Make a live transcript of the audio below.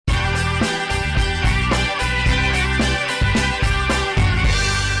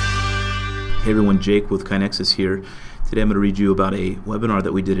Hey everyone, Jake with KaiNexus here. Today I'm going to read you about a webinar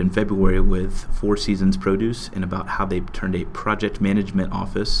that we did in February with Four Seasons Produce and about how they turned a project management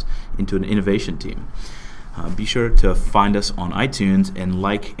office into an innovation team. Be sure to find us on iTunes and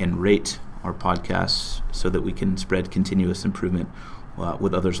like and rate our podcasts so that we can spread continuous improvement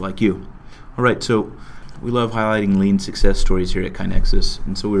with others like you. All right, so we love highlighting lean success stories here at KaiNexus,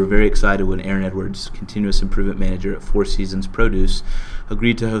 and so we were very excited when Aaron Edwards, Continuous Improvement Manager at Four Seasons Produce,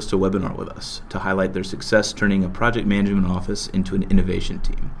 agreed to host a webinar with us to highlight their success turning a project management office into an innovation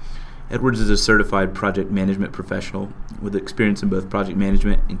team. Edwards is a certified project management professional with experience in both project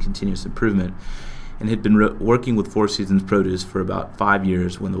management and continuous improvement, and had been working with Four Seasons Produce for about 5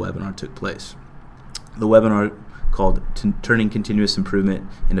 years when the webinar took place. The webinar, called Turning Continuous Improvement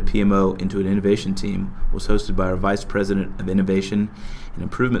in a PMO into an Innovation Team, was hosted by our Vice President of Innovation and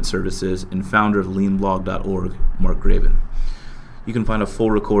Improvement Services and founder of leanblog.org, Mark Graven. You can find a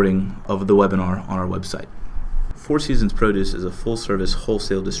full recording of the webinar on our website. Four Seasons Produce is a full-service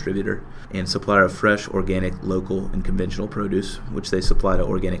wholesale distributor and supplier of fresh, organic, local, and conventional produce, which they supply to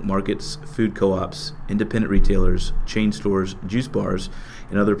organic markets, food co-ops, independent retailers, chain stores, juice bars,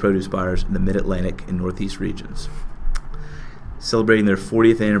 and other produce buyers in the Mid-Atlantic and Northeast regions. Celebrating their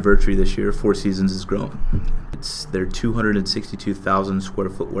 40th anniversary this year, Four Seasons is growing. It's their 262,000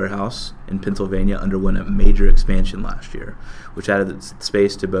 square foot warehouse in Pennsylvania underwent a major expansion last year, which added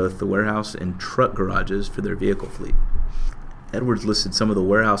space to both the warehouse and truck garages for their vehicle fleet. Edwards listed some of the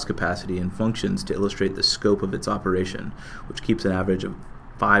warehouse capacity and functions to illustrate the scope of its operation, which keeps an average of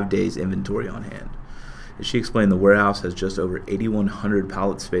 5 days inventory on hand. As she explained, the warehouse has just over 8,100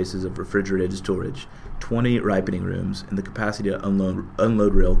 pallet spaces of refrigerated storage, 20 ripening rooms, and the capacity to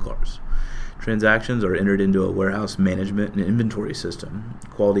unload rail cars. Transactions are entered into a warehouse management and inventory system.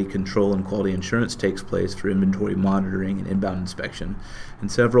 Quality control and quality insurance takes place for inventory monitoring and inbound inspection,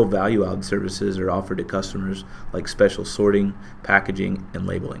 and several value-added services are offered to customers like special sorting, packaging, and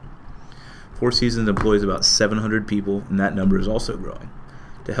labeling. Four Seasons employs about 700 people, and that number is also growing.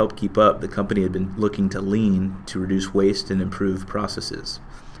 To help keep up, the company had been looking to lean to reduce waste and improve processes.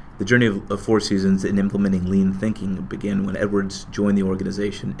 The journey of Four Seasons in implementing lean thinking began when Edwards joined the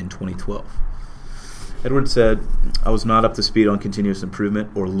organization in 2012. Edwards said, "I was not up to speed on continuous improvement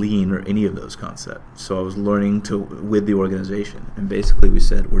or lean or any of those concepts, so I was learning with the organization. And basically we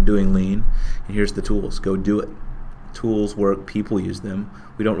said, we're doing lean, and here's the tools, go do it. Tools work, people use them.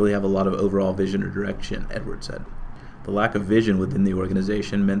 We don't really have a lot of overall vision or direction," Edwards said. The lack of vision within the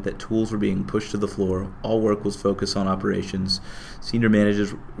organization meant that tools were being pushed to the floor, all work was focused on operations, senior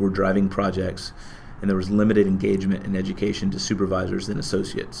managers were driving projects, and there was limited engagement and education to supervisors and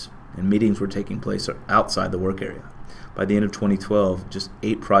associates, and meetings were taking place outside the work area. By the end of 2012, just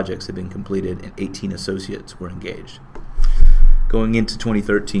 8 projects had been completed and 18 associates were engaged. Going into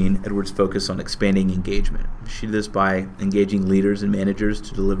 2013, Edwards focused on expanding engagement. She did this by engaging leaders and managers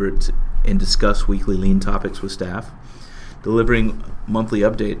to deliver and discuss weekly lean topics with staff, delivering monthly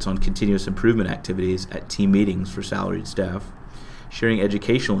updates on continuous improvement activities at team meetings for salaried staff, sharing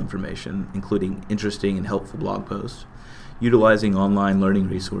educational information, including interesting and helpful blog posts, utilizing online learning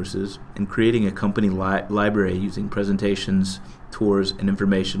resources, and creating a company library using presentations, tours, and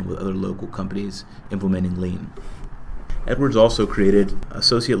information with other local companies implementing lean. Edwards also created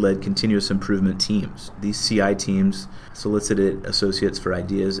associate-led continuous improvement teams. These CI teams solicited associates for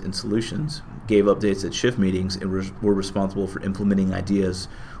ideas and solutions, gave updates at shift meetings, and were responsible for implementing ideas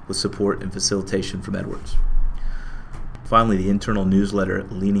with support and facilitation from Edwards. Finally, the internal newsletter,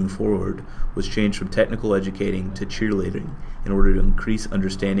 Leaning Forward, was changed from technical educating to cheerleading in order to increase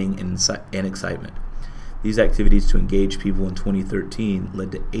understanding and excitement. These activities to engage people in 2013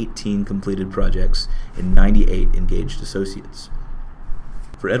 led to 18 completed projects and 98 engaged associates.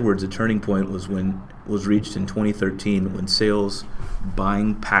 For Edwards, a turning point was reached in 2013 when sales,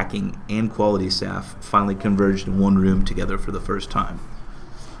 buying, packing, and quality staff finally converged in one room together for the first time.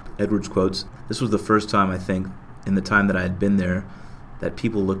 Edwards quotes, "This was the first time, I think, in the time that I had been there, that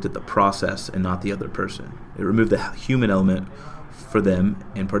people looked at the process and not the other person. It removed the human element for them,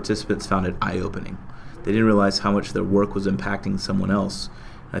 and participants found it eye-opening. They didn't realize how much their work was impacting someone else.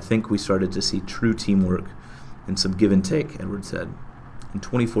 I think we started to see true teamwork and some give and take," Edwards said. In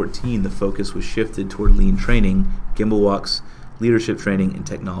 2014, the focus was shifted toward lean training, Gimbal walks, leadership training, and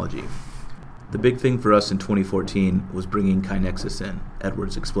technology. "The big thing for us in 2014 was bringing KaiNexus in,"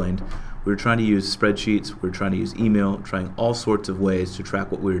 Edwards explained. "We were trying to use spreadsheets, we were trying to use email, trying all sorts of ways to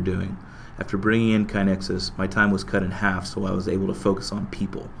track what we were doing. After bringing in KaiNexus, my time was cut in half, so I was able to focus on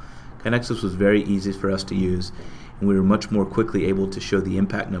people. KaiNexus was very easy for us to use, and we were much more quickly able to show the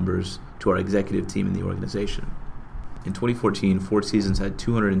impact numbers to our executive team in the organization." In 2014, Four Seasons had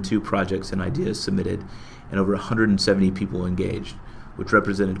 202 projects and ideas submitted and over 170 people engaged, which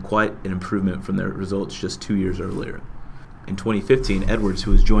represented quite an improvement from their results just 2 years earlier. In 2015, Edwards,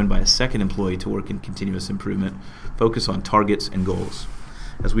 who was joined by a second employee to work in continuous improvement, focused on targets and goals.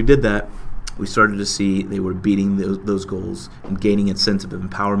 As we did that, we started to see they were beating those goals and gaining a sense of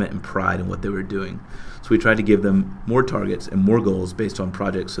empowerment and pride in what they were doing. So we tried to give them more targets and more goals based on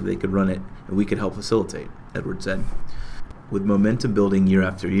projects so they could run it and we could help facilitate, Edwards said. With momentum building year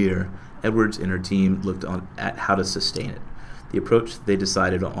after year, Edwards and her team looked at how to sustain it. The approach they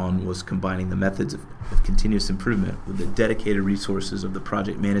decided on was combining the methods of continuous improvement with the dedicated resources of the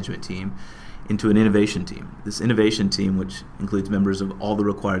project management team into an innovation team. This innovation team, which includes members of all the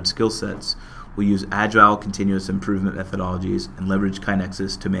required skill sets, will use agile continuous improvement methodologies and leverage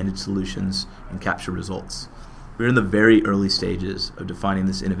KaiNexus to manage solutions and capture results. We're in the very early stages of defining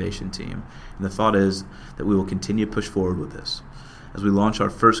this innovation team, and the thought is that we will continue to push forward with this. As we launch our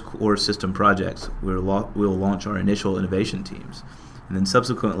first core system projects, we will launch our initial innovation teams, and then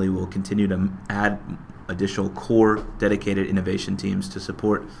subsequently we'll continue to add additional core dedicated innovation teams to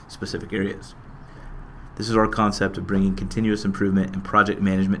support specific areas. This is our concept of bringing continuous improvement and project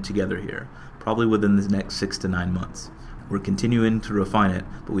management together here, probably within the next 6 to 9 months. We're continuing to refine it,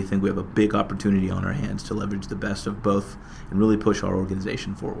 but we think we have a big opportunity on our hands to leverage the best of both and really push our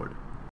organization forward.